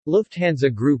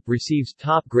Lufthansa Group receives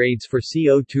top grades for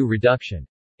CO2 reduction.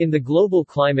 In the Global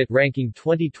Climate Ranking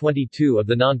 2022 of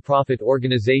the non-profit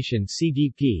organization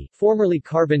CDP, formerly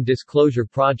Carbon Disclosure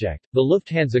Project, the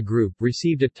Lufthansa Group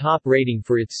received a top rating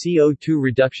for its CO2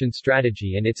 reduction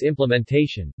strategy and its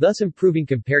implementation, thus improving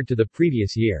compared to the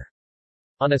previous year.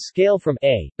 On a scale from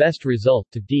A, best result,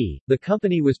 to D, the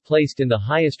company was placed in the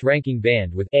highest ranking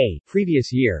band with A,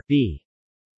 previous year, B.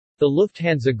 The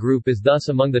Lufthansa Group is thus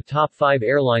among the top 5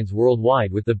 airlines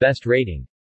worldwide with the best rating.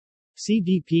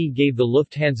 CDP gave the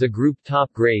Lufthansa Group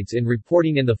top grades in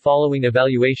reporting in the following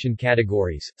evaluation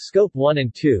categories: Scope 1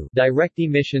 and 2, direct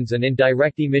emissions and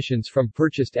indirect emissions from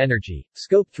purchased energy;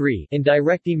 Scope 3,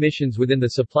 indirect emissions within the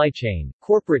supply chain;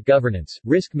 corporate governance,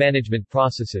 risk management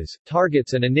processes,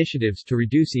 targets and initiatives to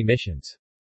reduce emissions.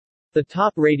 The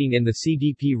top rating in the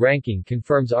CDP ranking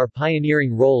confirms our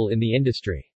pioneering role in the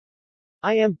industry.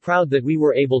 I am proud that we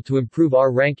were able to improve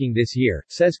our ranking this year,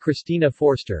 says Christina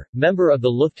Forster, member of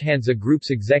the Lufthansa Group's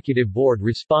executive board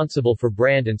responsible for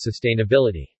brand and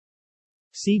sustainability.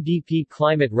 CDP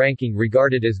Climate Ranking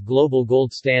regarded as global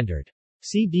gold standard.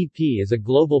 CDP is a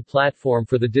global platform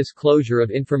for the disclosure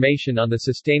of information on the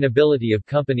sustainability of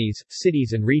companies,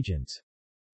 cities and regions.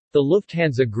 The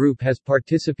Lufthansa Group has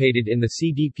participated in the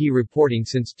CDP reporting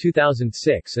since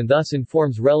 2006 and thus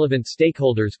informs relevant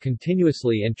stakeholders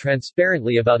continuously and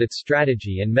transparently about its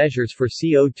strategy and measures for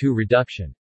CO2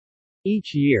 reduction.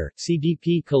 Each year,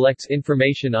 CDP collects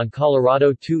information on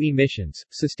Colorado II emissions,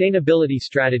 sustainability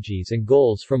strategies and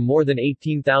goals from more than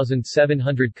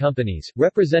 18,700 companies,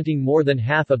 representing more than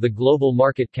half of the global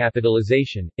market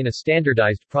capitalization, in a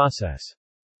standardized process.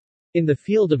 In the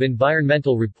field of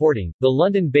environmental reporting, the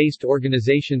London-based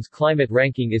organization's climate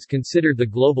ranking is considered the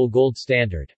global gold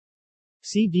standard.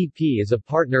 CDP is a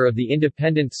partner of the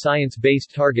Independent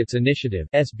Science-Based Targets Initiative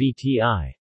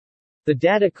 (SBTI). The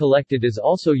data collected is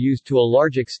also used to a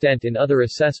large extent in other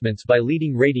assessments by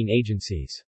leading rating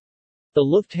agencies. The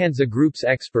Lufthansa Group's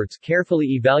experts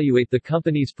carefully evaluate the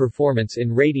company's performance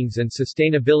in ratings and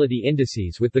sustainability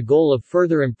indices with the goal of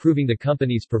further improving the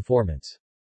company's performance.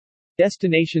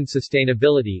 Destination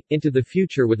sustainability, into the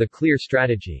future with a clear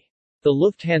strategy. The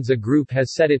Lufthansa Group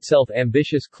has set itself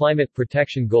ambitious climate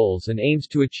protection goals and aims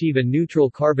to achieve a neutral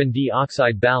carbon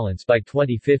dioxide balance by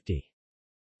 2050.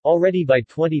 Already by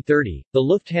 2030, the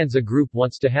Lufthansa Group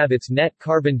wants to have its net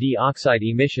carbon dioxide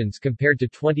emissions compared to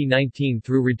 2019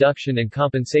 through reduction and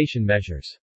compensation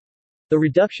measures. The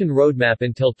reduction roadmap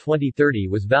until 2030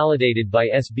 was validated by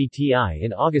SBTI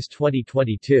in August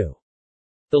 2022.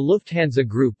 The Lufthansa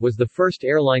Group was the first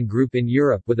airline group in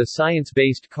Europe with a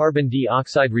science-based carbon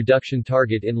dioxide reduction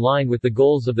target in line with the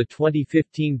goals of the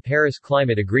 2015 Paris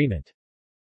Climate Agreement.